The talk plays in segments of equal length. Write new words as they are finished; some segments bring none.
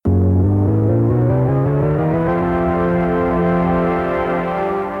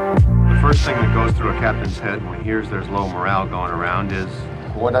goes through a captain's head when he hears there's low morale going around is,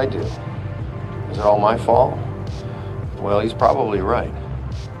 what'd I do? Is it all my fault? Well, he's probably right.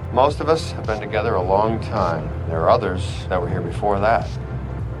 Most of us have been together a long time. There are others that were here before that.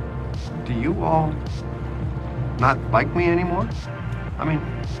 do you all not like me anymore? I mean,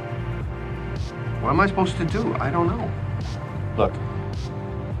 what am I supposed to do? I don't know. Look,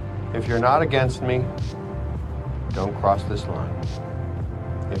 if you're not against me, don't cross this line.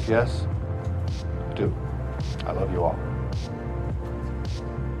 If yes, do. I love you all.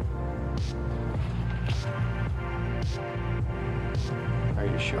 Are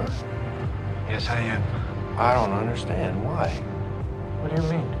you sure? Yes, I am. I don't understand. Why? What do you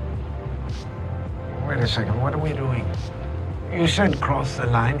mean? Wait a second, what are we doing? You said cross the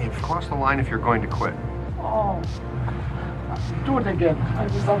line if... Cross the line if you're going to quit. Oh, do it again. I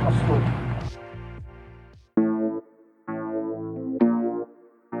misunderstood.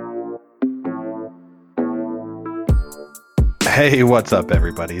 Hey, what's up,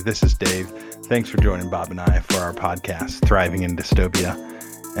 everybody? This is Dave. Thanks for joining Bob and I for our podcast, Thriving in Dystopia.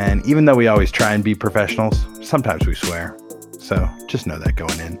 And even though we always try and be professionals, sometimes we swear. So just know that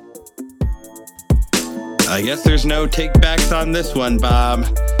going in. I guess there's no take-backs on this one, Bob.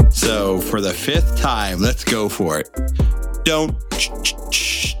 So for the fifth time, let's go for it. Don't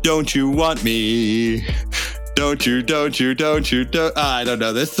you want me? Don't you. I don't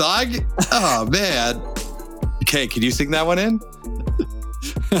know this song. Oh, man. Okay, can you sing that one in?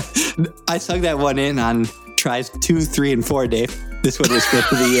 I sung that one in on tries 2, 3, and 4, Dave. This one was supposed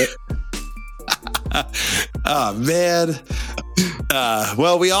to be it. Oh, man.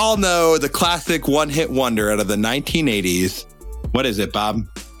 Well, we all know the classic one-hit wonder out of the 1980s. What is it, Bob?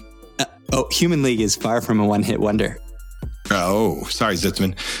 Human League is far from a one-hit wonder. Oh, sorry,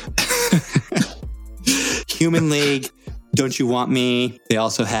 Zitzman. Human League, Don't You Want Me? They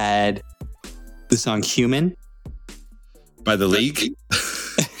also had the song Human. By The League?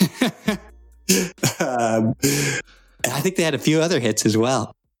 I think they had a few other hits as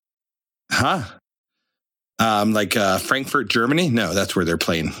well. Huh? Like Frankfurt, Germany? No, that's where they're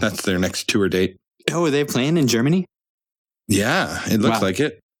playing. That's their next tour date. Oh, are they playing in Germany? Yeah, it looks like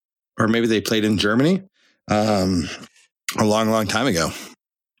it. Or maybe they played in Germany a long time ago.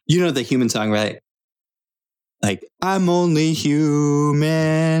 You know the Human song, right? Like, I'm only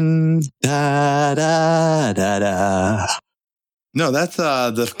human. Da, da, da, da. No, that's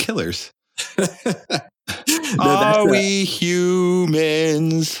the Killers. No, are we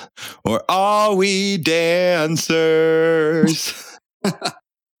humans or are we dancers?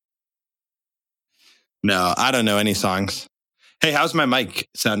 No, I don't know any songs. Hey, how's my mic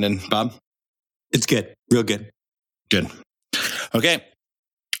sounding, Bob? It's good. Real good. Good. Okay.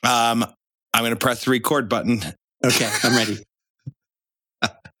 I'm going to press the record button. Okay, I'm ready.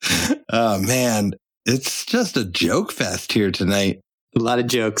 Oh, man. It's just a joke fest here tonight. A lot of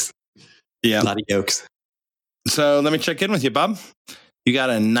jokes. Yeah. A lot of jokes. So let me check in with you, Bob. You got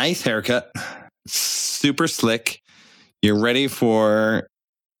a nice haircut, super slick. You're ready for,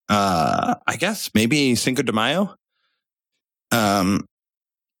 I guess, maybe Cinco de Mayo?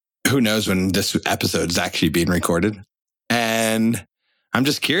 Who knows when this episode is actually being recorded? And I'm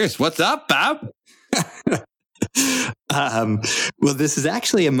just curious, what's up, Bob? Well, this is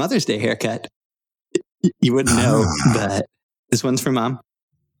actually a Mother's Day haircut. You wouldn't know, but this one's for Mom.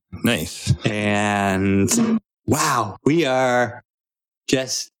 Nice. And wow, we are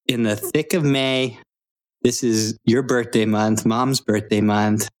just in the thick of May. This is your birthday month, Mom's birthday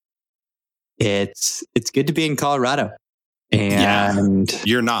month. It's good to be in Colorado. And yeah,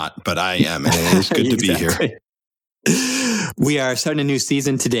 you're not, but I am. And it is good to be here. We are starting a new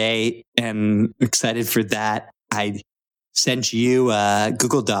season today and excited for that. I sent you a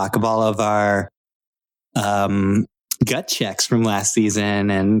Google Doc of all of our gut checks from last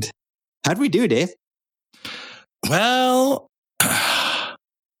season. And how'd we do, Dave? Well,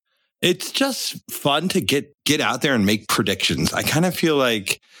 it's just fun to get out there and make predictions. I kind of feel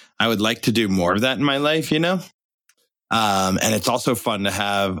like I would like to do more of that in my life, you know? And it's also fun to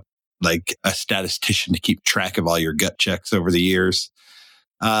have like a statistician to keep track of all your gut checks over the years.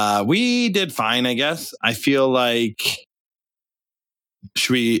 We did fine, I guess. I feel like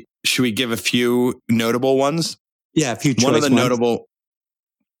should we give a few notable ones? Yeah, a few choice One of the ones. notable,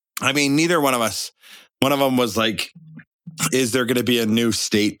 I mean, neither one of us, one of them was like, is there going to be a new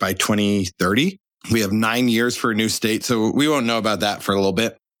state by 2030? We have 9 years for a new state, so we won't know about that for a little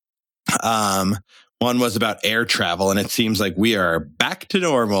bit. One was about air travel, and it seems like we are back to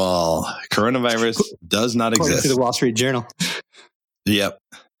normal. Coronavirus does not According exist. to the Wall Street Journal. Yep.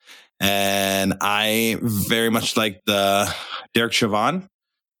 And I very much like the Derek Chauvin.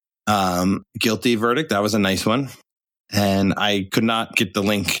 Guilty verdict. That was a nice one. And I could not get the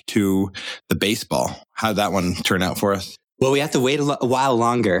link to the baseball. How'd that one turn out for us? Well, we have to wait a while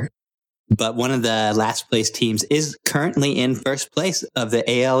longer, but one of the last place teams is currently in first place of the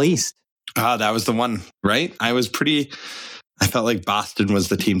AL East. Oh, that was the one, right? I felt like Boston was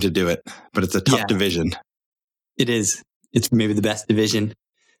the team to do it, but it's a tough division. It is. It's maybe the best division.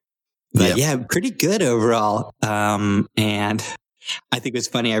 But yeah, pretty good overall. And I think it was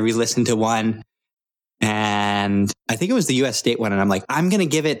funny. I re-listened to one, and I think it was the U.S. State one. And I'm like, I'm going to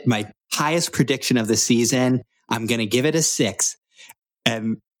give it my highest prediction of the season. I'm going to give it a 6.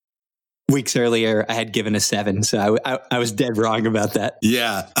 And weeks earlier, I had given a 7. So I was dead wrong about that.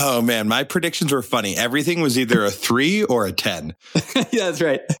 Yeah. Oh, man. My predictions were funny. Everything was either a 3 or a 10. Yeah, that's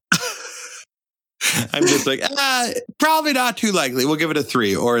right. I'm just like, probably not too likely. We'll give it a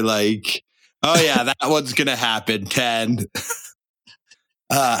 3. Or like, oh, yeah, that one's going to happen. 10.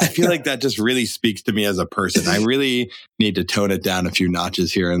 I feel like that just really speaks to me as a person. I really need to tone it down a few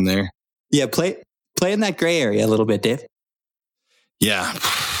notches here and there. Yeah, play in that gray area a little bit, Dave. Yeah.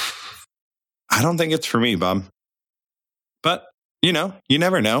 I don't think it's for me, Bob. But, you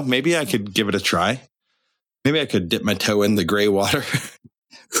never know. Maybe I could give it a try. Maybe I could dip my toe in the gray water.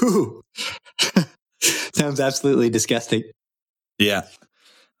 Ooh. Sounds absolutely disgusting. Yeah.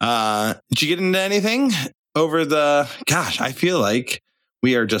 Did you get into anything over I feel like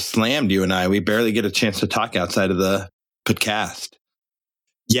we are just slammed, you and I. We barely get a chance to talk outside of the podcast.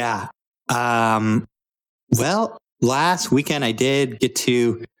 Yeah. Well, last weekend I did get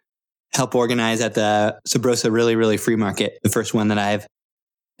to help organize at the Sabrosa Really, Really Free Market, the first one that I've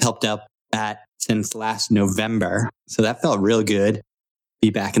helped out at since last November. So that felt real good. Be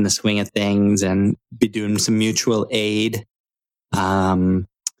back in the swing of things and be doing some mutual aid. And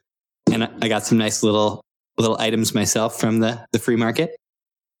I got some nice little items myself from the free market.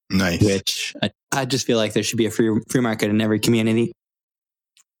 Nice. Which I just feel like there should be a free market in every community.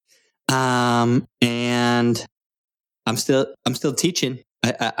 And I'm still teaching.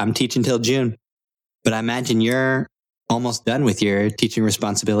 I'm teaching till June, but I imagine you're almost done with your teaching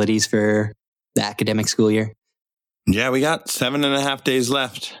responsibilities for the academic school year. Yeah, we got 7.5 days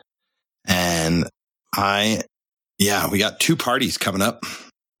left. And we got 2 parties coming up,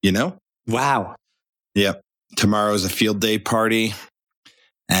 Wow. Yep. Tomorrow's a field day party.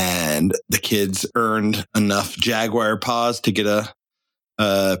 And the kids earned enough Jaguar paws to get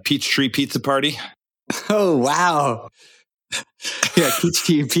a Peachtree pizza party. Oh, wow. Yeah,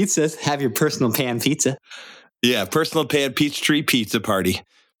 Peachtree pizzas. Have your personal pan pizza. Yeah, personal pan Peachtree pizza party.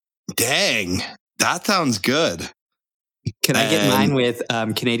 Dang, that sounds good. Can I get mine with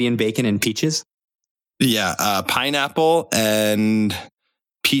Canadian bacon and peaches? Yeah, pineapple and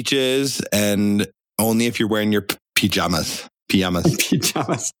peaches, and only if you're wearing your pajamas.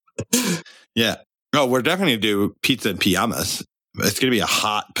 Pajamas. Yeah. Oh, we're definitely going to do pizza and pajamas. It's going to be a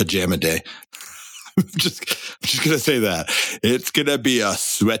hot pajama day. I'm just going to say that. It's going to be a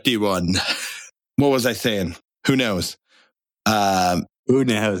sweaty one. What was I saying? Who knows? Who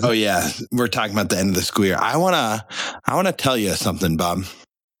knows? Oh, yeah. We're talking about the end of the school year. I want to tell you something, Bob.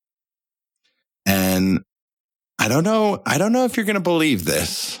 And I don't know if you're going to believe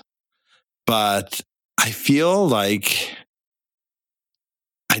this, but I feel like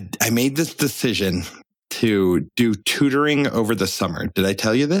I made this decision to do tutoring over the summer. Did I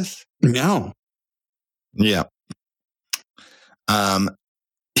tell you this? No. Yeah.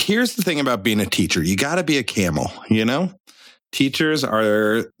 Here's the thing about being a teacher. You got to be a camel, Teachers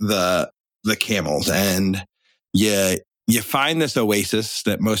are the camels, and you find this oasis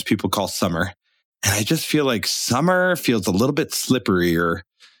that most people call summer. And I just feel like summer feels a little bit slipperier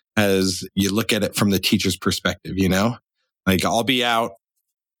as you look at it from the teacher's perspective, Like I'll be out,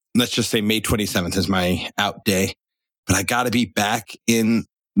 let's just say May 27th is my out day, but I got to be back in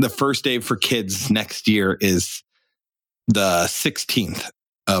the first day for kids next year is the 16th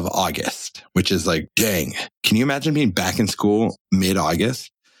of August, which is like, dang, can you imagine being back in school mid-August?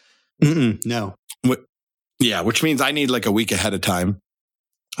 No. Yeah, which means I need like a week ahead of time.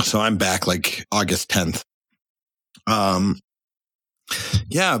 So I'm back like August 10th.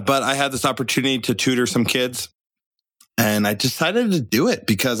 Yeah, but I had this opportunity to tutor some kids, and I decided to do it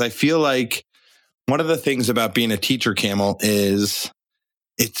because I feel like one of the things about being a teacher camel is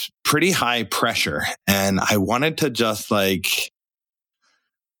it's pretty high pressure. And I wanted to just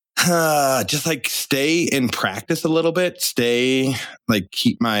stay in practice a little bit,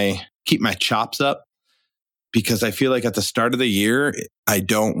 keep my chops up, because I feel like at the start of the year, I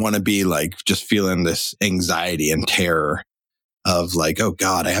don't want to be like just feeling this anxiety and terror of like, oh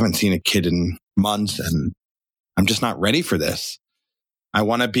God, I haven't seen a kid in months and I'm just not ready for this. I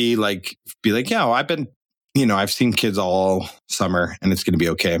want to be like, yeah, well, I've seen kids all summer and it's going to be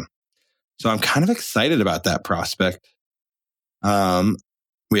okay. So I'm kind of excited about that prospect.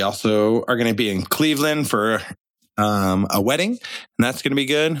 We also are going to be in Cleveland for a wedding, and that's going to be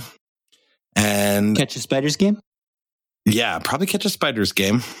good. And Catch a Spiders game? Yeah, probably catch a Spiders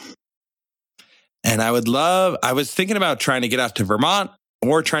game. And I was thinking about trying to get out to Vermont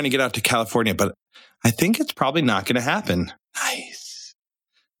or trying to get out to California, but I think it's probably not going to happen. Nice.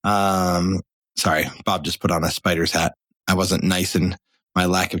 Sorry, Bob just put on a Spiders hat. I wasn't nice in my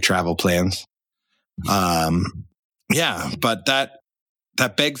lack of travel plans. Yeah, but that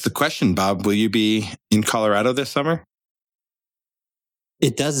begs the question, Bob, will you be in Colorado this summer?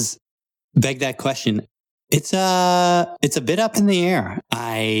 It does beg that question. It's a bit up in the air.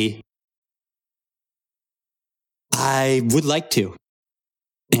 I would like to.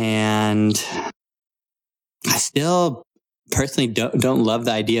 And I still personally don't love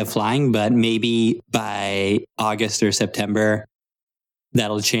the idea of flying, but maybe by August or September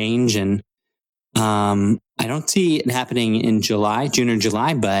that'll change. And I don't see it happening in June or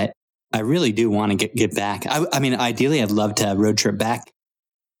July, but I really do want to get back. I mean, ideally, I'd love to road trip back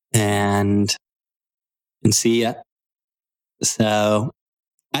and see ya. So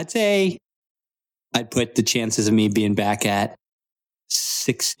I'd say I'd put the chances of me being back at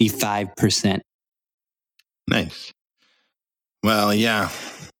 65%. Nice. Well, yeah.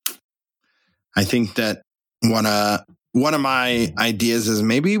 I think that one of my ideas is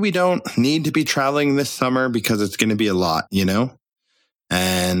maybe we don't need to be traveling this summer because it's going to be a lot, you know?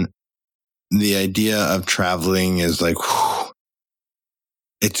 And the idea of traveling is like, whew,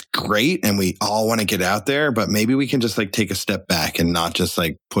 it's great and we all want to get out there, but maybe we can just like take a step back and not just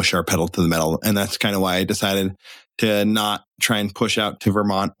like push our pedal to the metal. And that's kind of why I decided to not try and push out to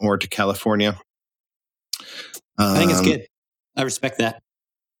Vermont or to California. I think it's good. I respect that.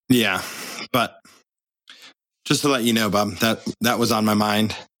 Yeah. But just to let you know, Bob, that was on my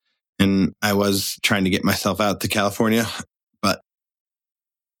mind and I was trying to get myself out to California, but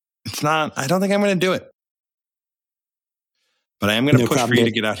I don't think I'm going to do it. But I am going to push for you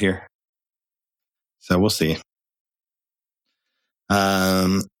to get out here. So we'll see.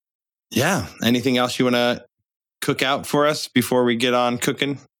 Yeah. Anything else you want to cook out for us before we get on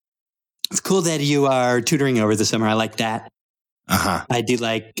cooking? It's cool that you are tutoring over the summer. I like that. Uh-huh. I do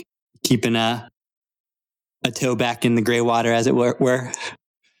like keeping a toe back in the gray water, as it were.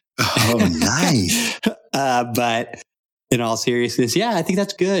 Oh, nice. But in all seriousness, yeah, I think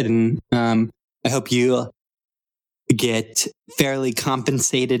that's good. And I hope you get fairly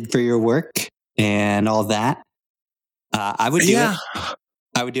compensated for your work and all that. I would do it.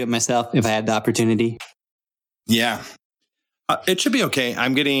 I would do it myself if I had the opportunity. Yeah. It should be okay.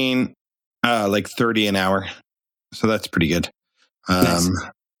 I'm getting like 30 an hour. So that's pretty good. Nice.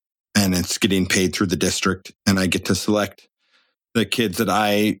 And it's getting paid through the district. And I get to select the kids that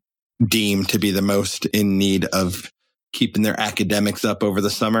I deem to be the most in need of keeping their academics up over the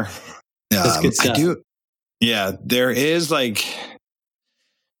summer. That's good stuff. I do. Yeah, there is like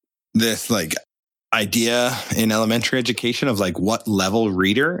this like idea in elementary education of like what level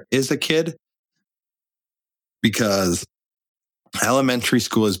reader is a kid. Because elementary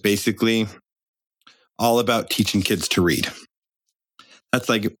school is basically all about teaching kids to read. That's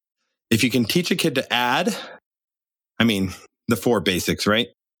like, if you can teach a kid to add, I mean, the 4 basics, right?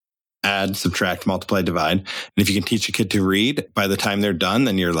 Add, subtract, multiply, divide. And if you can teach a kid to read, by the time they're done,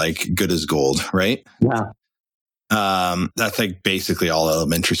 then you're like good as gold, right? Wow. That's like basically all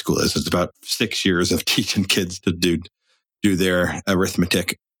elementary school is. It's about 6 years of teaching kids to do their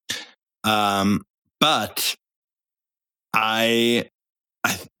arithmetic. But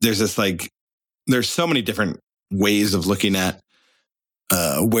there's this like, there's so many different ways of looking at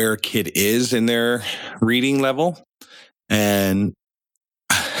where a kid is in their reading level. And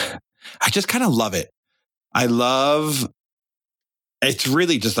I just kind of love it. It's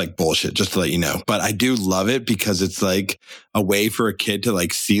really just like bullshit, just to let you know. But I do love it because it's like a way for a kid to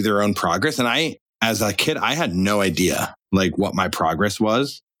like see their own progress. And as a kid, I had no idea like what my progress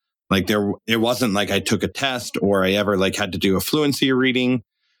was. Like it wasn't like I took a test or I ever like had to do a fluency reading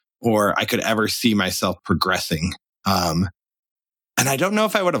or I could ever see myself progressing. And I don't know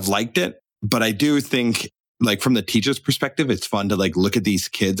if I would have liked it, but I do think like from the teacher's perspective, it's fun to like look at these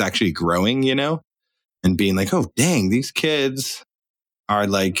kids actually growing, you know, and being like, oh, dang, these kids are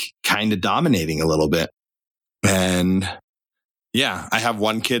like kind of dominating a little bit. And yeah, I have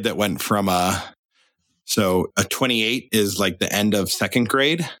one kid that went from so a 28 is like the end of 2nd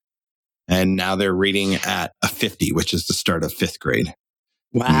grade. And now they're reading at a 50, which is the start of 5th grade.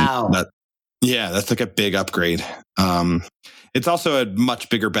 Wow. Yeah, that's like a big upgrade. It's also a much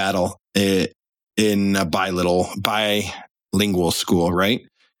bigger battle in a bilingual school, right?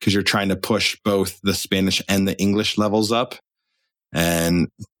 Because you're trying to push both the Spanish and the English levels up. And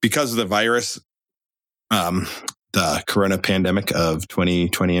because of the virus, the corona pandemic of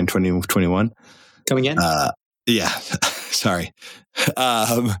 2020 and 2021. Come again? Yeah, sorry.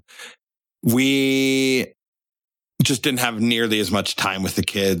 We just didn't have nearly as much time with the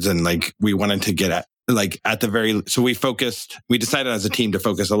kids. And like, we wanted to get so we decided as a team to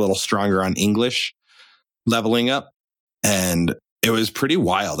focus a little stronger on English leveling up. And it was pretty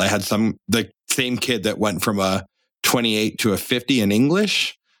wild. I had the same kid that went from a 28 to a 50 in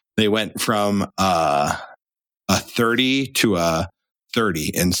English. They went from a 30 to a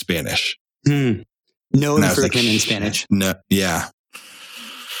 30 in Spanish. No improvement in Spanish. No, yeah.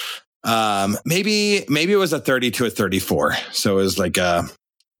 Maybe it was a 30 to a 34. So it was like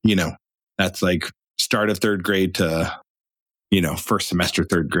that's like start of third grade to, first semester,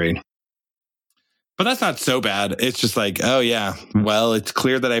 third grade. But that's not so bad. It's just like, oh yeah, well, it's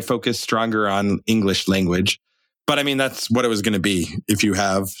clear that I focus stronger on English language. But I mean, that's what it was going to be if you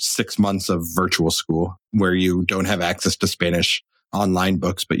have 6 months of virtual school where you don't have access to Spanish online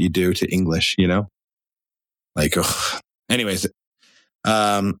books, but you do to English, Like, anyways,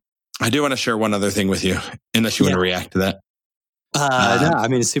 I do want to share one other thing with you, unless you want to react to that. No, I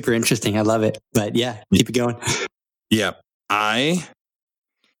mean, it's super interesting. I love it. But yeah, keep it going. Yeah.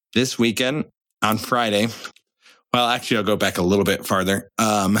 This weekend on Friday, well, actually, I'll go back a little bit farther.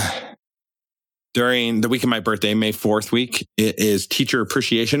 During the week of my birthday, May 4th week, it is Teacher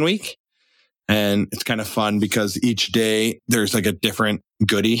Appreciation Week. And it's kind of fun because each day there's like a different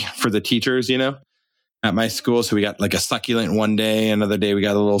goodie for the teachers, at my school. So we got like a succulent one day, another day we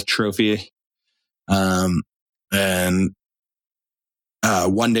got a little trophy. And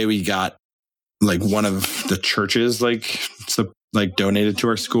one day we got like one of the churches like donated to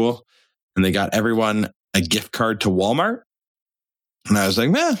our school, and they got everyone a gift card to Walmart. And I was like,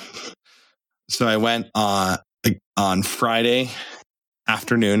 man. So I went on Friday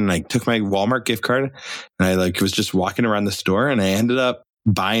afternoon and I took my Walmart gift card and I was just walking around the store and I ended up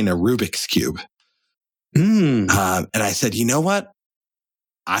buying a Rubik's Cube. And I said, you know what?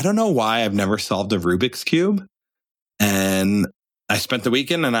 I don't know why I've never solved a Rubik's Cube. And I spent the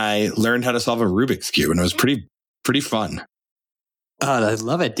weekend and I learned how to solve a Rubik's Cube, and it was pretty fun. Oh, I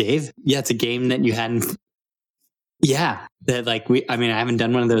love it, Dave. Yeah, it's a game that you hadn't. Yeah, that I haven't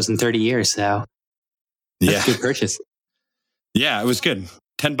done one of those in 30 years, so that's a good purchase. Yeah, it was good.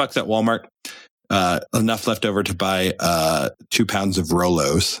 $10 at Walmart. Enough left over to buy 2 pounds of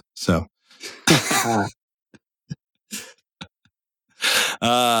Rolos. So, it's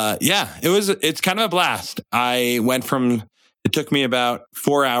kind of a blast. It took me about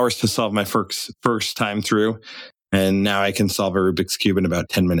 4 hours to solve my first time through, and now I can solve a Rubik's Cube in about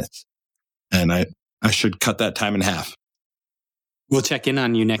 10 minutes. And I should cut that time in half. We'll check in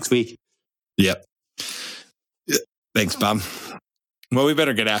on you next week. Yep. Thanks, Bob. Well, we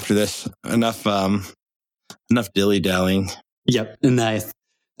better get after this. Enough dilly-dallying. Yep. Nice.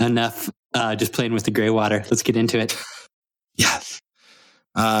 Enough just playing with the gray water. Let's get into it. Yes.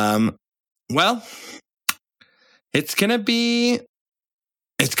 Well, it's kind of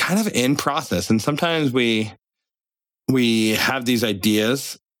in process. And sometimes we have these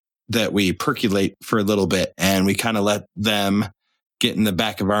ideas that we percolate for a little bit and we kind of let them get in the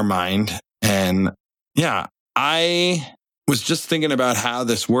back of our mind. And yeah, I was just thinking about how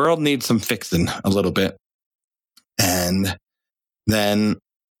this world needs some fixing a little bit. And then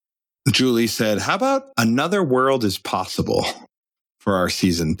Julie said, how about another world is possible for our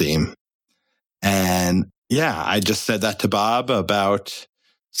season theme? And yeah, I just said that to Bob about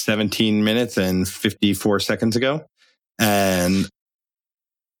 17 minutes and 54 seconds ago. And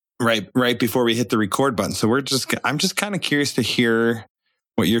right before we hit the record button. So I'm just kind of curious to hear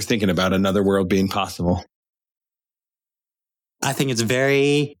what you're thinking about another world being possible. I think it's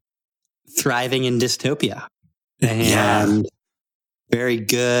very thriving in dystopia and very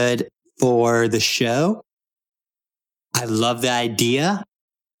good for the show. I love the idea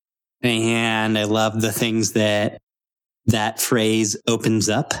and I love the things that phrase opens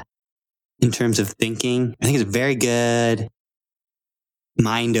up in terms of thinking. I think it's a very good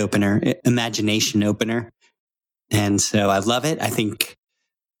mind opener, imagination opener. And so I love it. I think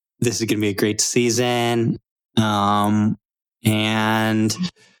this is going to be a great season. And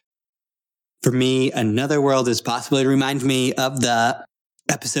for me, another world is possible. It reminds me of the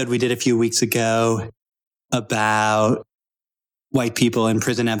episode we did a few weeks ago about white people in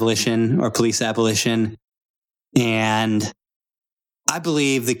prison abolition or police abolition. And I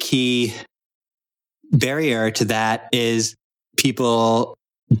believe the key barrier to that is people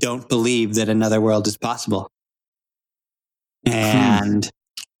don't believe that another world is possible. And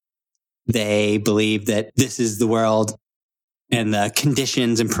they believe that this is the world and the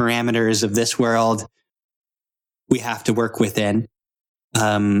conditions and parameters of this world we have to work within.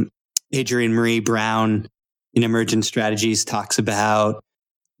 Adrienne Maree Brown in Emergent Strategies talks about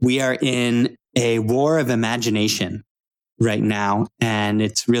we are in a war of imagination right now. And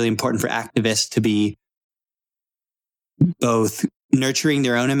it's really important for activists to be both nurturing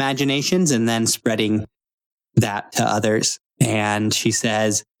their own imaginations and then spreading that to others. And she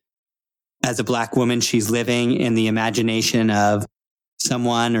says, as a Black woman, she's living in the imagination of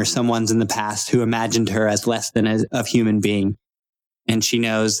someone or someone's in the past who imagined her as less than a human being. And she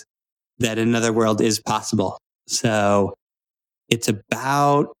knows that another world is possible. So it's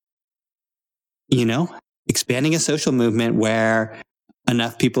about, expanding a social movement where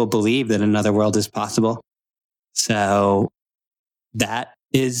enough people believe that another world is possible. So that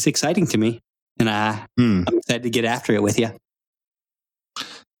is exciting to me. And I'm excited to get after it with you.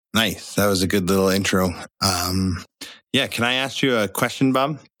 Nice. That was a good little intro. Can I ask you a question,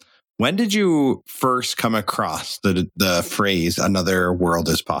 Bob? When did you first come across the phrase "another world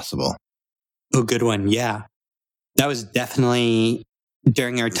is possible"? Oh, good one. Yeah. That was definitely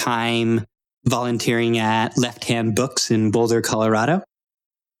during our time volunteering at Left Hand Books in Boulder, Colorado.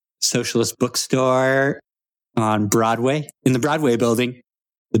 Socialist bookstore on Broadway, in the Broadway building,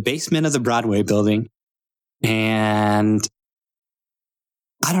 the basement of the Broadway building. And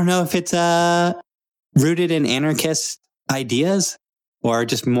I don't know if it's rooted in anarchist ideas or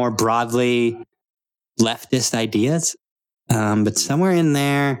just more broadly leftist ideas. But somewhere in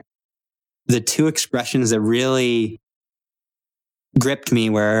there, the two expressions that really gripped me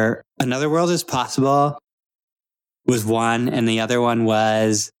were another world is possible was one, and the other one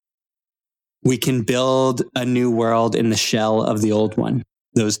was we can build a new world in the shell of the old one.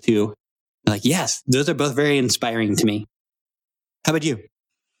 Those two. Like, yes, those are both very inspiring to me. How about you?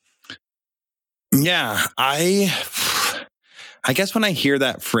 Yeah, I guess when I hear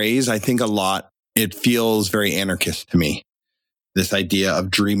that phrase, I think a lot, it feels very anarchist to me. This idea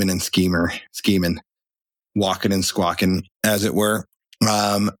of dreaming and scheming, walking and squawking, as it were.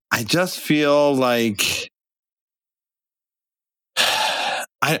 I just feel like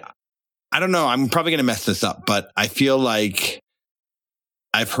I don't know. I'm probably going to mess this up, but I feel like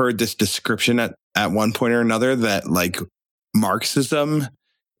I've heard this description at one point or another that like Marxism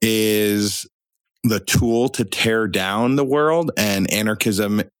is the tool to tear down the world and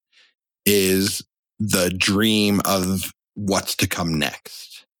anarchism is the dream of what's to come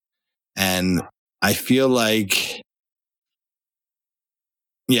next. And I feel like,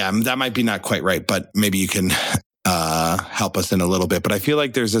 that might be not quite right, but maybe you can help us in a little bit. But I feel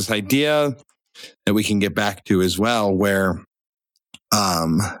like there's this idea that we can get back to as well, where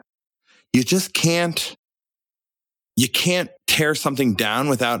you just can't tear something down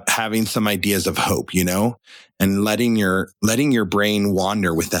without having some ideas of hope, and letting your brain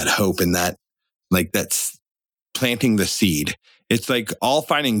wander with that hope, and that's planting the seed. It's like all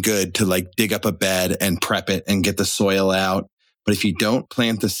fine and good to like dig up a bed and prep it and get the soil out. But if you don't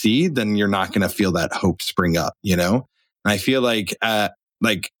plant the seed, then you're not going to feel that hope spring up, And I feel like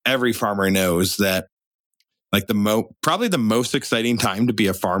every farmer knows that like probably the most exciting time to be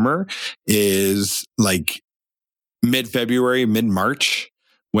a farmer is like mid-February, mid-March,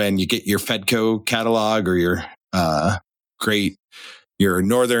 when you get your Fedco catalog or your your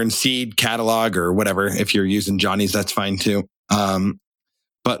Northern Seed catalog or whatever. If you're using Johnny's, that's fine too.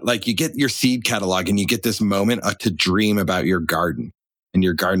 But like you get your seed catalog and you get this moment to dream about your garden and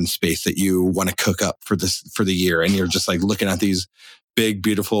your garden space that you want to cook up for the year. And you're just like looking at these big,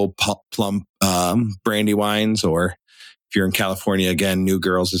 beautiful plum brandy wines, or if you're in California, again, New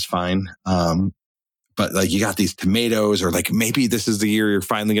Girls is fine. But like you got these tomatoes, or like maybe this is the year you're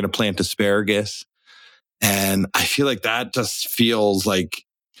finally going to plant asparagus. And I feel like that just feels like,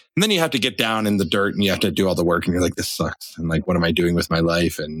 and then you have to get down in the dirt and you have to do all the work and you're like, this sucks. And like, what am I doing with my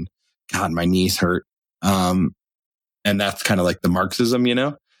life? And God, my knees hurt. And that's kind of like the Marxism,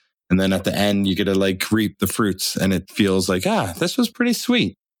 And then at the end, you get to like reap the fruits and it feels like, this was pretty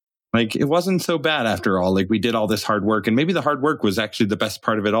sweet. Like it wasn't so bad after all. Like we did all this hard work, and maybe the hard work was actually the best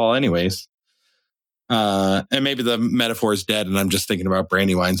part of it all anyways. And maybe the metaphor is dead and I'm just thinking about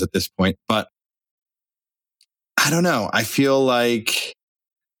brandy wines at this point, but I don't know. I feel like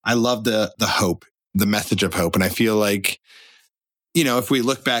I love the hope, the message of hope. And I feel like, if we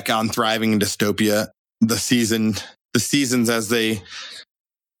look back on Thriving in Dystopia, the seasons as they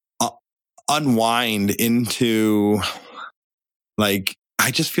unwind into like,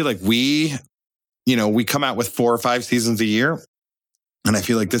 I just feel like we we come out with 4 or 5 seasons a year. And I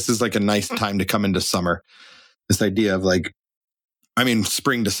feel like this is like a nice time to come into summer. This idea of like,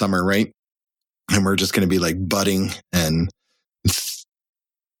 spring to summer, right? And we're just going to be like budding. And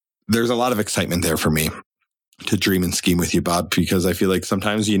there's a lot of excitement there for me to dream and scheme with you, Bob, because I feel like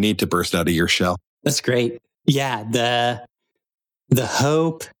sometimes you need to burst out of your shell. That's great. Yeah. The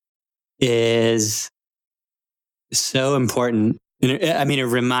hope is so important. It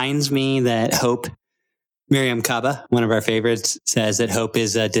reminds me that hope, Miriam Kaba, one of our favorites, says that hope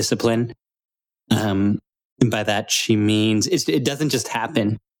is a discipline. And by that, she means it doesn't just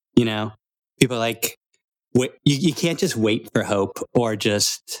happen. People are like, you can't just wait for hope or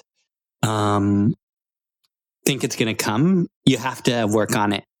just think it's going to come. You have to work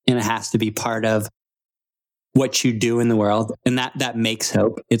on it, and it has to be part of what you do in the world. And that makes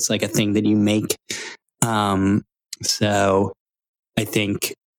hope. It's like a thing that you make. So I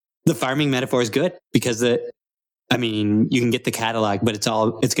think the farming metaphor is good because you can get the catalog, but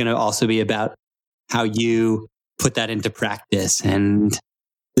it's going to also be about how you put that into practice and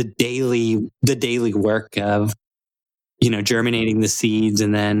the daily work of, germinating the seeds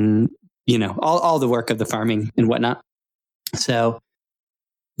and then, all the work of the farming and whatnot. So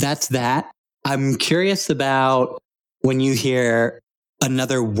that's that. I'm curious about when you hear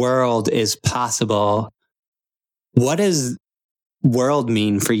another world is possible, what does world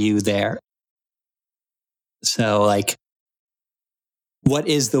mean for you there? So like, what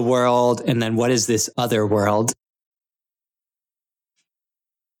is the world? And then what is this other world?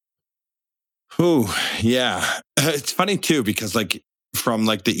 Oh, yeah. It's funny too, because like from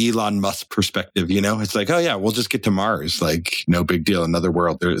like the Elon Musk perspective, it's like, oh yeah, we'll just get to Mars. Like no big deal. Another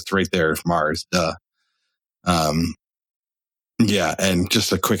world. It's right there. Mars. Duh. Yeah. And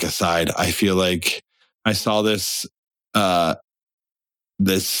just a quick aside, I feel like I saw this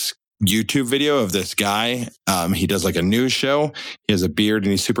YouTube video of this guy. He does like a news show. He has a beard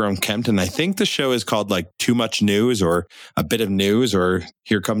and he's super unkempt. And I think the show is called like Too Much News or A Bit of News or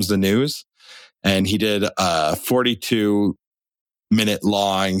Here Comes the News. And he did a 42-minute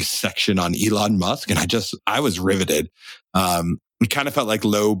long section on Elon Musk. And I was riveted. It kind of felt like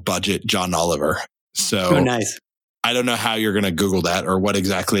low budget John Oliver. So nice. I don't know how you're going to Google that or what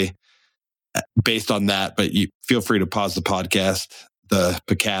exactly based on that, but you feel free to pause the podcast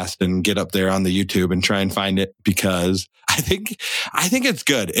and get up there on the YouTube and try and find it because I think it's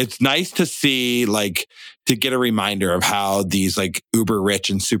good. It's nice to see, like, to get a reminder of how these like uber rich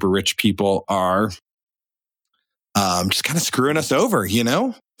and super rich people are just kind of screwing us over,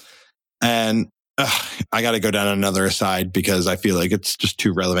 And I got to go down another aside because I feel like it's just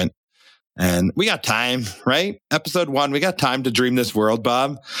too relevant. And we got time, right? Episode 1, we got time to dream this world,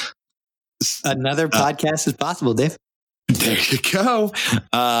 Bob. Another podcast is possible, Dave. There you go.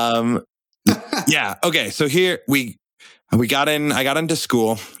 Yeah. Okay. So here I got into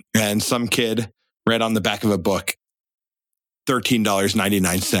school and some kid read on the back of a book,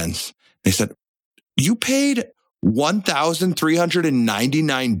 $13.99. They said, you paid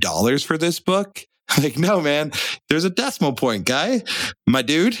 $1,399 for this book? I'm like, no, man, there's a decimal point, guy, my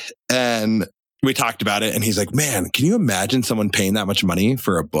dude. And we talked about it and he's like, man, can you imagine someone paying that much money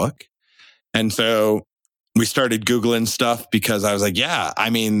for a book? And so we started Googling stuff because I was like, yeah, I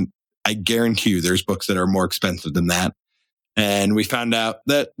guarantee you there's books that are more expensive than that. And we found out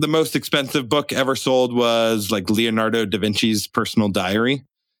that the most expensive book ever sold was like Leonardo da Vinci's personal diary.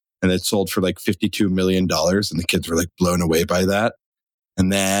 And it sold for like $52 million. And the kids were like blown away by that.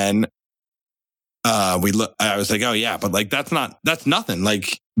 And then I was like, oh yeah, but like, that's nothing.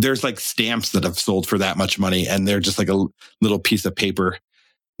 Like there's like stamps that have sold for that much money and they're just like a little piece of paper. And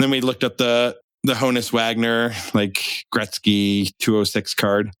then we looked up the Honus Wagner, like Gretzky 206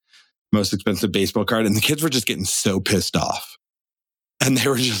 card, most expensive baseball card. And the kids were just getting so pissed off. And they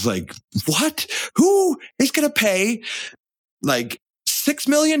were just like, what? Who is going to pay like $6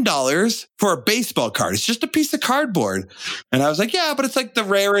 million for a baseball card? It's just a piece of cardboard. And I was like, yeah, but it's like the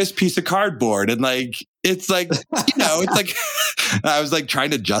rarest piece of cardboard. And like, it's like, it's like, I was like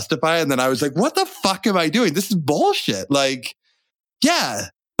trying to justify it. And then I was like, what the fuck am I doing? This is bullshit. Like, yeah,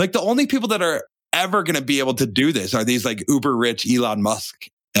 like the only people that are ever going to be able to do this are these like uber rich Elon Musk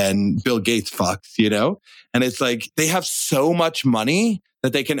and Bill Gates fucks, And it's like, they have so much money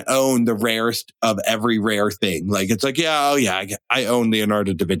that they can own the rarest of every rare thing. Like, it's like, I own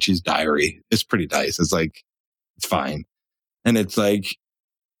Leonardo da Vinci's diary. It's pretty nice. It's like, it's fine. And it's like,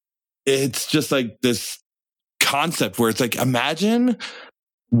 it's just like this concept where it's like, imagine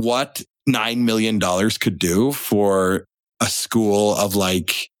what $9 million could do for a school of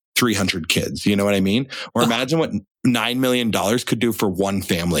like 300 kids. You know what I mean? Or imagine what $9 million could do for one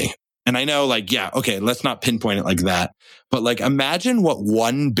family. And I know, like, yeah, okay, let's not pinpoint it like that. But like, imagine what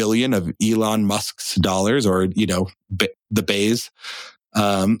 1 billion of Elon Musk's dollars, or, you know, the Bays,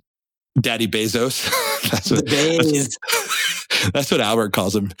 Daddy Bezos. That's what Albert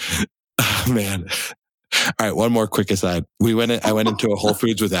calls him. Oh, man. All right, one more quick aside. I went into a Whole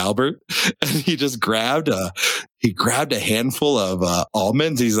Foods with Albert, and he just grabbed a handful of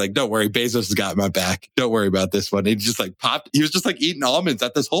almonds. He's like, "Don't worry, Bezos has got my back. Don't worry about this one." And he just like popped. He was just like eating almonds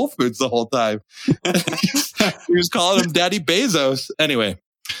at this Whole Foods the whole time. He was calling him Daddy Bezos. Anyway,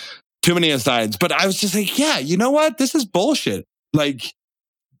 too many asides. But I was just like, yeah, you know what? This is bullshit. Like,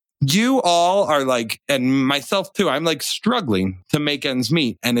 you all are like, and myself too, I'm like struggling to make ends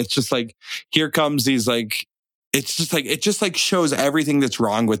meet. And it's just like, here comes these like, it just like shows everything that's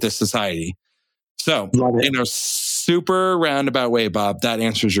wrong with this society. So in a super roundabout way, Bob, that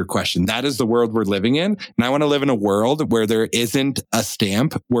answers your question. That is the world we're living in. And I want to live in a world where there isn't a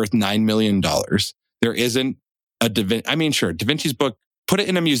stamp worth $9 million. There isn't sure, Da Vinci's book, put it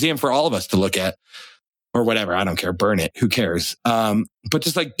in a museum for all of us to look at. Or whatever, I don't care. Burn it. Who cares? But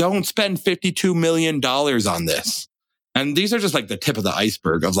just like, don't spend $52 million on this. And these are just like the tip of the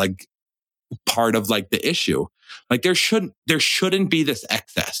iceberg of like part of like the issue. Like there shouldn't be this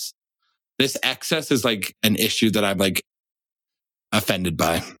excess. This excess is like an issue that I'm like offended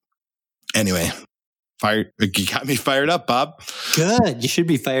by. Anyway, you got me fired up, Bob. Good. You should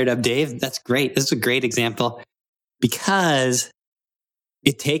be fired up, Dave. That's great. This is a great example because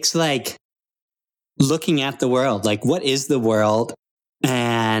it takes like looking at the world, like what is the world,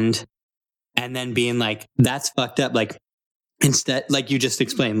 and then being like, that's fucked up. Like instead, like you just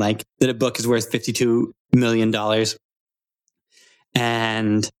explained, like that a book is worth $52 million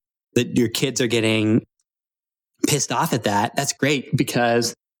and that your kids are getting pissed off at that. That's great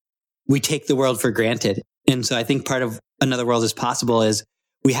because we take the world for granted. And so I think part of Another World is Possible is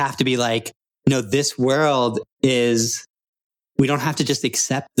we have to be like, no, this world is, we don't have to just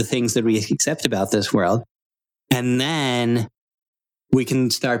accept the things that we accept about this world. And then we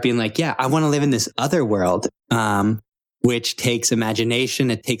can start being like, yeah, I want to live in this other world, which takes imagination.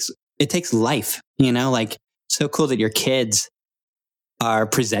 It takes life, you know, like so cool that your kids are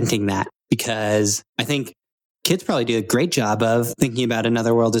presenting that, because I think kids probably do a great job of thinking about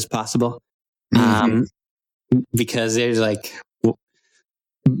another world as possible. Because there's like,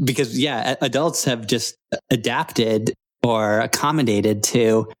 because yeah, adults have just adapted or accommodated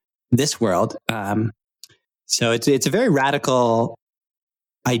to this world. So it's a very radical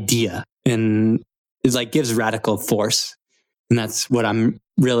idea, and it like gives radical force. And that's what I'm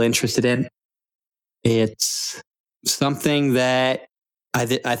really interested in. It's something that I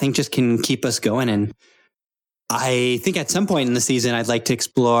think just can keep us going. And I think at some point in the season, I'd like to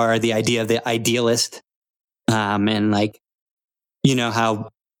explore the idea of the idealist. And like, you know, how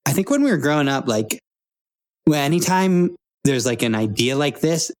I think when we were growing up, like, well, anytime there's like an idea like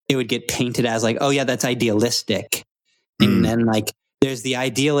this, it would get painted as like, oh yeah, that's idealistic. And then like there's the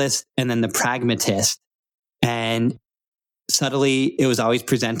idealist and then the pragmatist. And subtly it was always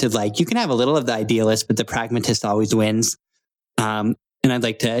presented like you can have a little of the idealist, but the pragmatist always wins. And I'd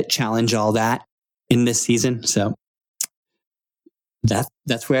like to challenge all that in this season. So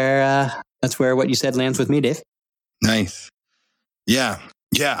that's where what you said lands with me, Dave. Nice. Yeah.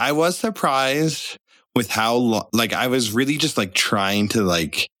 Yeah. I was surprised with how like I was really just like trying to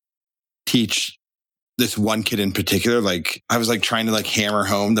like teach this one kid in particular. Like I was like trying to like hammer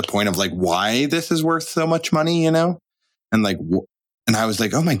home the point of like why this is worth so much money, you know? And like, and I was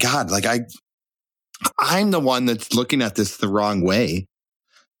like, oh my God, like I'm the one that's looking at this the wrong way.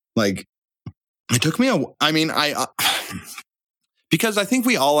 Like it took me because I think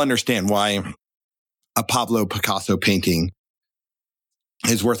we all understand why a Pablo Picasso painting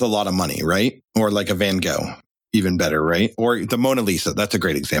is worth a lot of money, right? Or like a Van Gogh, even better, right? Or the Mona Lisa. That's a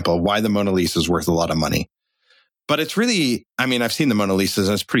great example of why the Mona Lisa is worth a lot of money. But it's really, I mean, I've seen the Mona Lisas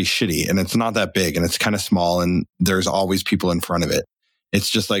and it's pretty shitty and it's not that big and it's kind of small and there's always people in front of it. It's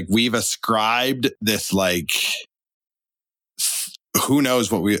just like we've ascribed this like, who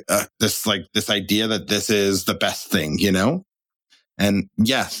knows what this idea that this is the best thing, you know? And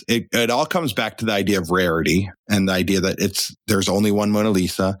yes, it all comes back to the idea of rarity and the idea that there's only one Mona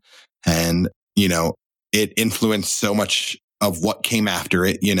Lisa and, you know, it influenced so much of what came after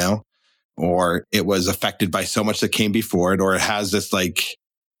it, you know, or it was affected by so much that came before it, or it has this like,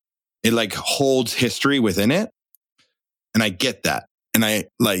 it like holds history within it. And I get that. And I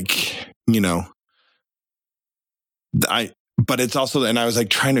like, you know, but it's also, and I was like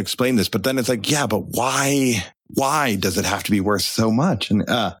trying to explain this, but then it's like, yeah, but why does it have to be worth so much? And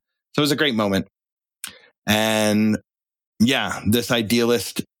so it was a great moment. And yeah, this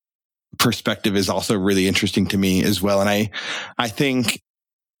idealist perspective is also really interesting to me as well. And I think,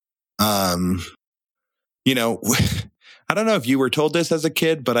 you know, I don't know if you were told this as a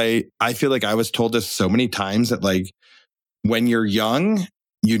kid, but I feel like I was told this so many times that like when you're young,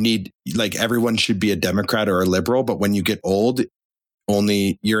 you need, like, everyone should be a Democrat or a liberal, but when you get old,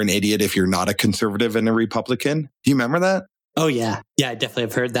 only you're an idiot if you're not a conservative and a Republican. Do you remember that? Oh, yeah. Yeah, I definitely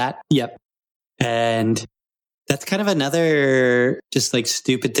have heard that. Yep. And that's kind of another just like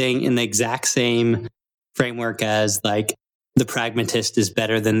stupid thing in the exact same framework as like the pragmatist is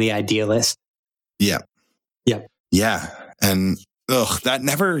better than the idealist. Yeah. Yep. Yeah. And that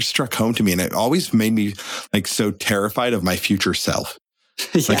never struck home to me. And it always made me like so terrified of my future self.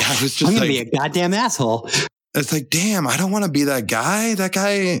 Yeah. Like I was just I'm gonna like, be a goddamn asshole. It's like, damn, I don't want to be that guy. That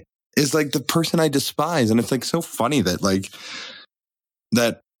guy is like the person I despise. And it's like so funny that like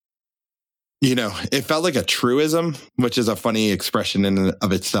that, you know, it felt like a truism, which is a funny expression in and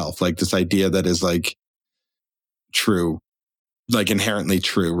of itself. Like this idea that is like true, like inherently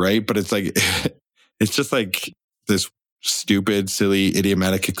true, right? But it's like, it's just like this stupid, silly,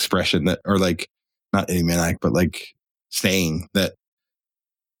 idiomatic expression that, or like not idiomatic, but like saying that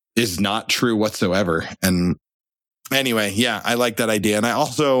is not true whatsoever. And anyway, yeah, I like that idea. And I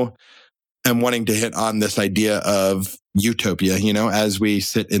also am wanting to hit on this idea of utopia, you know, as we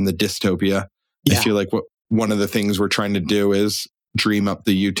sit in the dystopia. Yeah. I feel like one of the things we're trying to do is dream up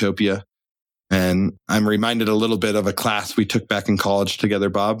the utopia. And I'm reminded a little bit of a class we took back in college together,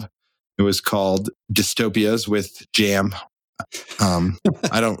 Bob. It was called Dystopias with Jam.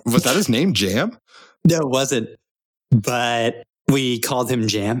 Was that his name, Jam? No, it wasn't. But we called him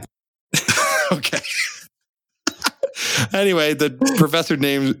Jam. Okay. Anyway, the professor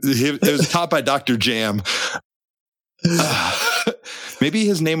named, it was taught by Dr. Jam. Maybe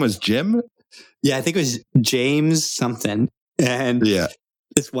his name was Jim? Yeah, I think it was James something. And yeah,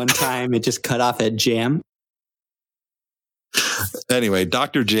 this one time it just cut off at Jam. Anyway,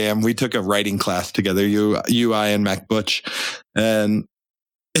 Dr. Jam, we took a writing class together, you, I, and Mac Butch. And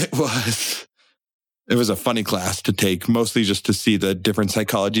it was a funny class to take, mostly just to see the different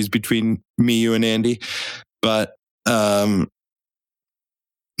psychologies between me, you, and Andy. But yeah,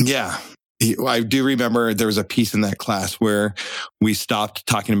 I do remember there was a piece in that class where we stopped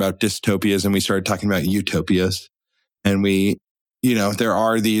talking about dystopias and we started talking about utopias. And we, you know, there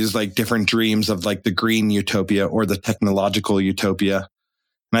are these like different dreams of like the green utopia or the technological utopia.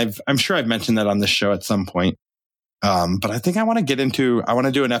 And I'm sure I've mentioned that on this show at some point. But I think I want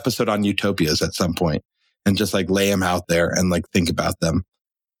to do an episode on utopias at some point and just like lay them out there and like think about them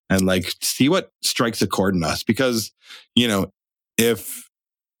and like see what strikes a chord in us. Because, you know, if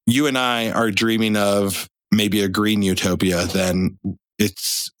you and I are dreaming of maybe a green utopia, then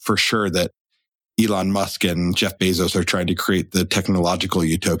it's for sure that Elon Musk and Jeff Bezos are trying to create the technological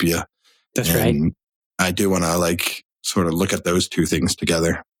utopia. That's right. I do want to like sort of look at those two things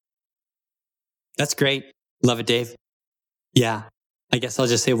together. That's great. Love it, Dave. Yeah. I guess I'll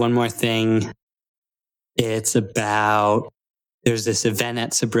just say one more thing. It's about, there's this event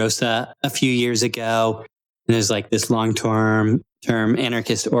at Sabrosa a few years ago, and there's like this long-term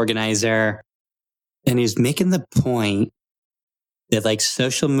anarchist organizer, and he's making the point that like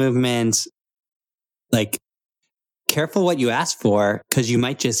social movements, like careful what you ask for because you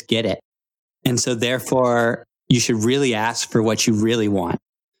might just get it. And so therefore you should really ask for what you really want.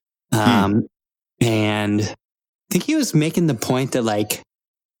 And I think he was making the point that like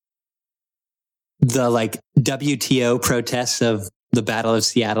the like WTO protests of the Battle of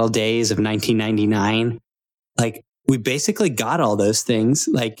Seattle days of 1999, like we basically got all those things.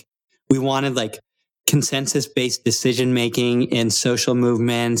 Like we wanted like consensus-based decision-making in social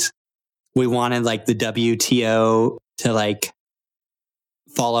movements. We wanted like the WTO to like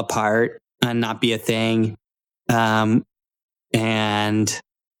fall apart and not be a thing. And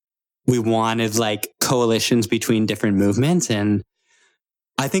we wanted like coalitions between different movements. And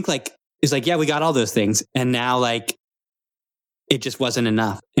I think like, it's like, yeah, we got all those things. And now like, it just wasn't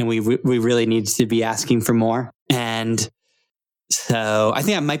enough. And we really need to be asking for more. And so I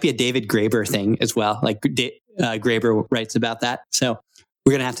think that might be a David Graeber thing as well. Like Graeber writes about that. So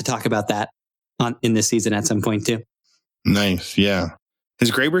we're going to have to talk about that in this season at some point too. Nice. Yeah.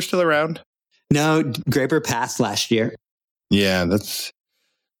 Is Graeber still around? No, Graeber passed last year. Yeah,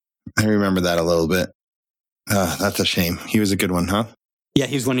 I remember that a little bit. That's a shame. He was a good one, huh? Yeah,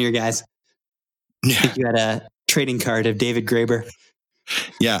 he was one of your guys. Yeah. I think you had a trading card of David Graeber.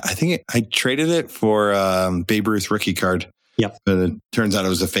 Yeah, I think I traded it for Babe Ruth rookie card. Yep. But it turns out it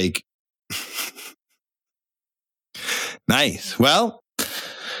was a fake. Nice. Well,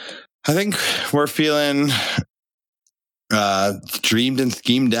 I think we're feeling dreamed and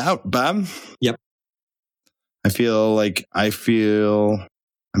schemed out, Bob. Yep. I feel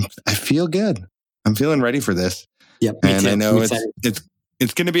good. I'm feeling ready for this. Yep. And I know I'm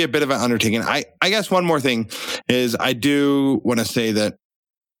it's going to be a bit of an undertaking. I guess one more thing is I do want to say that,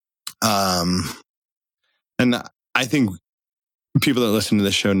 and I think people that listen to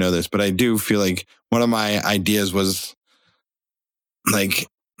this show know this, but I do feel like one of my ideas was like,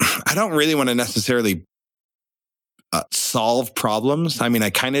 I don't really want to necessarily solve problems. I mean, I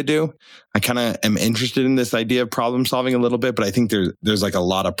kind of do. I kind of am interested in this idea of problem solving a little bit, but I think there's like a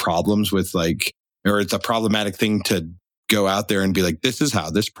lot of problems with like, or it's a problematic thing to go out there and be like, this is how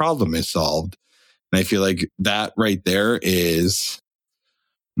this problem is solved. And I feel like that right there is,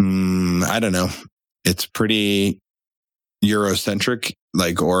 I don't know. It's pretty Eurocentric,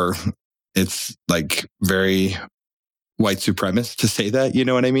 like, or it's like very white supremacist to say that, you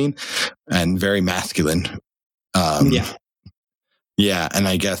know what I mean? And very masculine. Yeah. And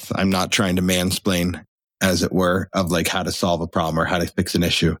I guess I'm not trying to mansplain, as it were, of like how to solve a problem or how to fix an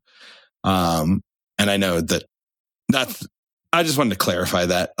issue. And I know I just wanted to clarify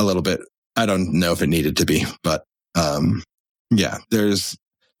that a little bit. I don't know if it needed to be, but yeah, there's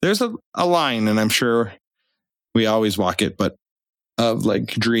a line, and I'm sure we always walk it, but of like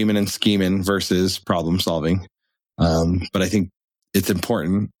dreaming and scheming versus problem solving. But I think it's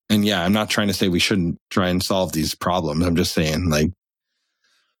important. And yeah, I'm not trying to say we shouldn't try and solve these problems. I'm just saying, like,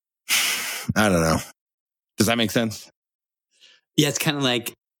 I don't know. Does that make sense? Yeah, it's kind of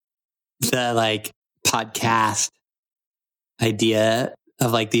like the like podcast idea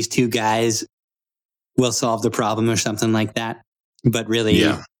of like these two guys will solve the problem or something like that. But really,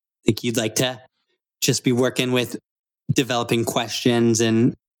 I think you'd like to just be working with developing questions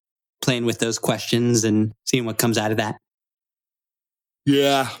and playing with those questions and seeing what comes out of that.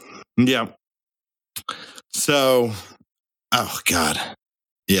 Yeah. So, oh God.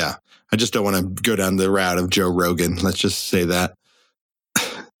 Yeah. I just don't want to go down the route of Joe Rogan. Let's just say that.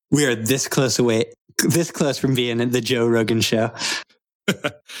 We are this close from being at the Joe Rogan show.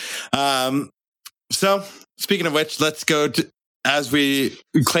 So speaking of which, let's go to, as we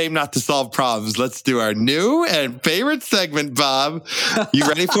claim not to solve problems, let's do our new and favorite segment, Bob. You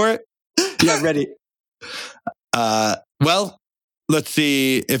ready for it? Yeah, I'm ready. Well, let's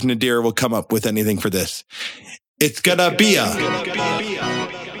see if Nadir will come up with anything for this. It's gonna be a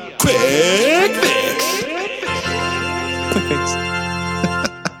quick fix. Quick fix.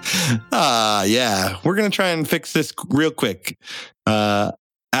 Yeah, we're gonna try and fix this real quick. I'll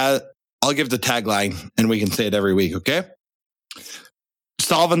give the tagline, and we can say it every week. Okay,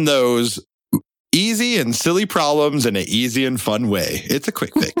 solving those easy and silly problems in an easy and fun way. It's a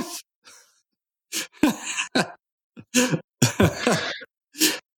quick fix.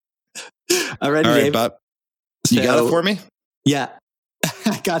 All right, Dave. Bob. You got it for me? Yeah.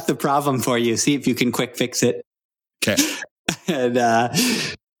 I got the problem for you. See if you can quick fix it. Okay. And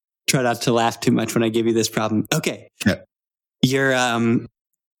try not to laugh too much when I give you this problem. Okay. You're going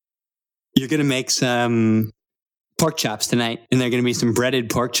to make some pork chops tonight, and they're going to be some breaded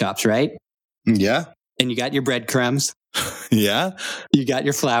pork chops, right? Yeah. And you got your breadcrumbs. Yeah. You got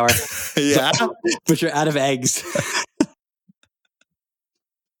your flour. Yeah. But you're out of eggs.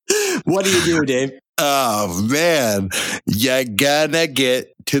 What do you do, Dave? Oh, man. You gotta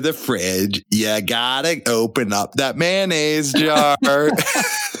get to the fridge. You gotta open up that mayonnaise jar.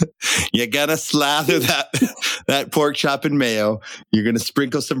 You gotta slather that pork chop in mayo. You're gonna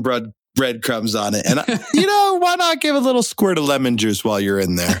sprinkle some breadcrumbs on it. And, why not give a little squirt of lemon juice while you're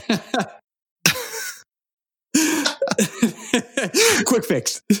in there? Quick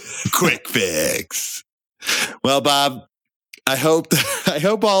fix. Quick fix. Well, Bob, I hope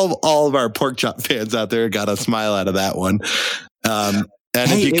all of our pork chop fans out there got a smile out of that one. And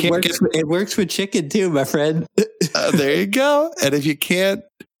hey, if you can't it works with chicken too, my friend. There you go. And if you can't,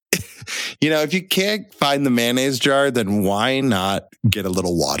 if you can't find the mayonnaise jar, then why not get a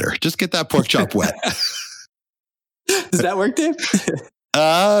little water? Just get that pork chop wet. Does that work, Dave?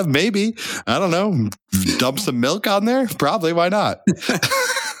 Maybe. I don't know. Dump some milk on there? Probably. Why not?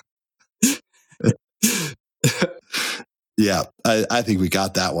 Yeah, I think we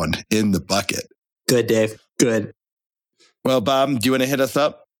got that one in the bucket. Good, Dave. Good. Well, Bob, do you want to hit us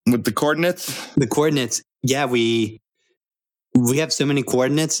up with the coordinates? The coordinates. Yeah, we have so many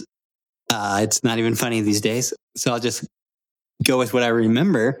coordinates. It's not even funny these days. So I'll just go with what I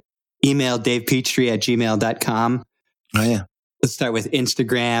remember. Email davepeachtree@gmail.com. Oh, yeah. Let's start with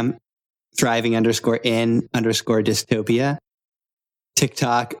Instagram, thriving_in_dystopia.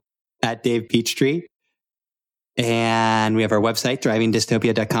 TikTok @DavePeachtree. And we have our website,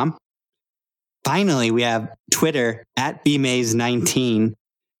 thrivingdystopia.com. finally, we have Twitter at bmays19.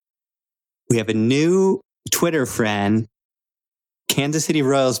 We have a new Twitter friend, Kansas City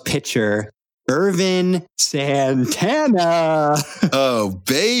Royals pitcher, Irvin Santana. Oh,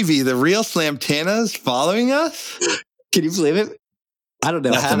 baby. The real Slamtana's following us? Can you believe it? I don't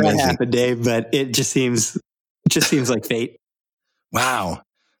know That's how amazing. that happened, Dave, but it just seems like fate. Wow.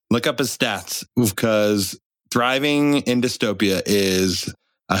 Look up his stats because Thriving in Dystopia is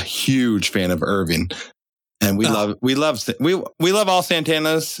a huge fan of Irvin. And we love all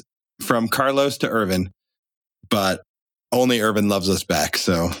Santanas from Carlos to Irvin, but only Irvin loves us back.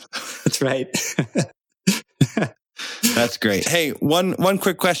 So That's right. that's great. Hey, one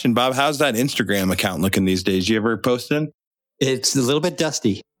quick question, Bob. How's that Instagram account looking these days? You ever posting? It's a little bit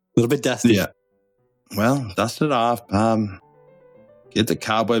dusty. Yeah. Well, dust it off. Get the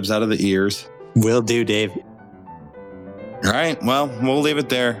cobwebs out of the ears. Will do, Dave. All right. Well, we'll leave it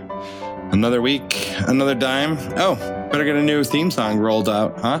there. Another week, another dime. Oh, better get a new theme song rolled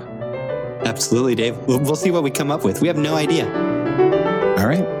out, huh? Absolutely, Dave. We'll see what we come up with. We have no idea. All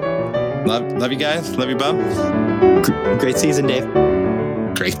right. Love you guys. Love you, Bob. Great season, Dave.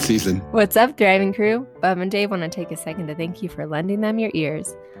 Great season. What's up, driving crew? Bob and Dave want to take a second to thank you for lending them your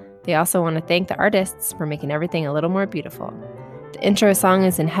ears. They also want to thank the artists for making everything a little more beautiful. The intro song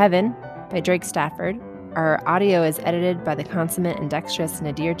is In Heaven by Drake Stafford. Our audio is edited by the consummate and dexterous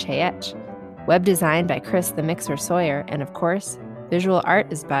Nadir Chayech. Web design by Chris the Mixer Sawyer. And of course, visual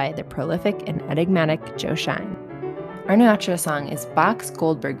art is by the prolific and enigmatic Joe Shine. Our new outro song is Bach's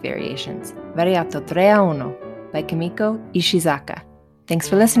Goldberg Variations, Variato 3-1 by Kimiko Ishizaka. Thanks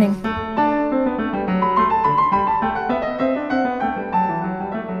for listening.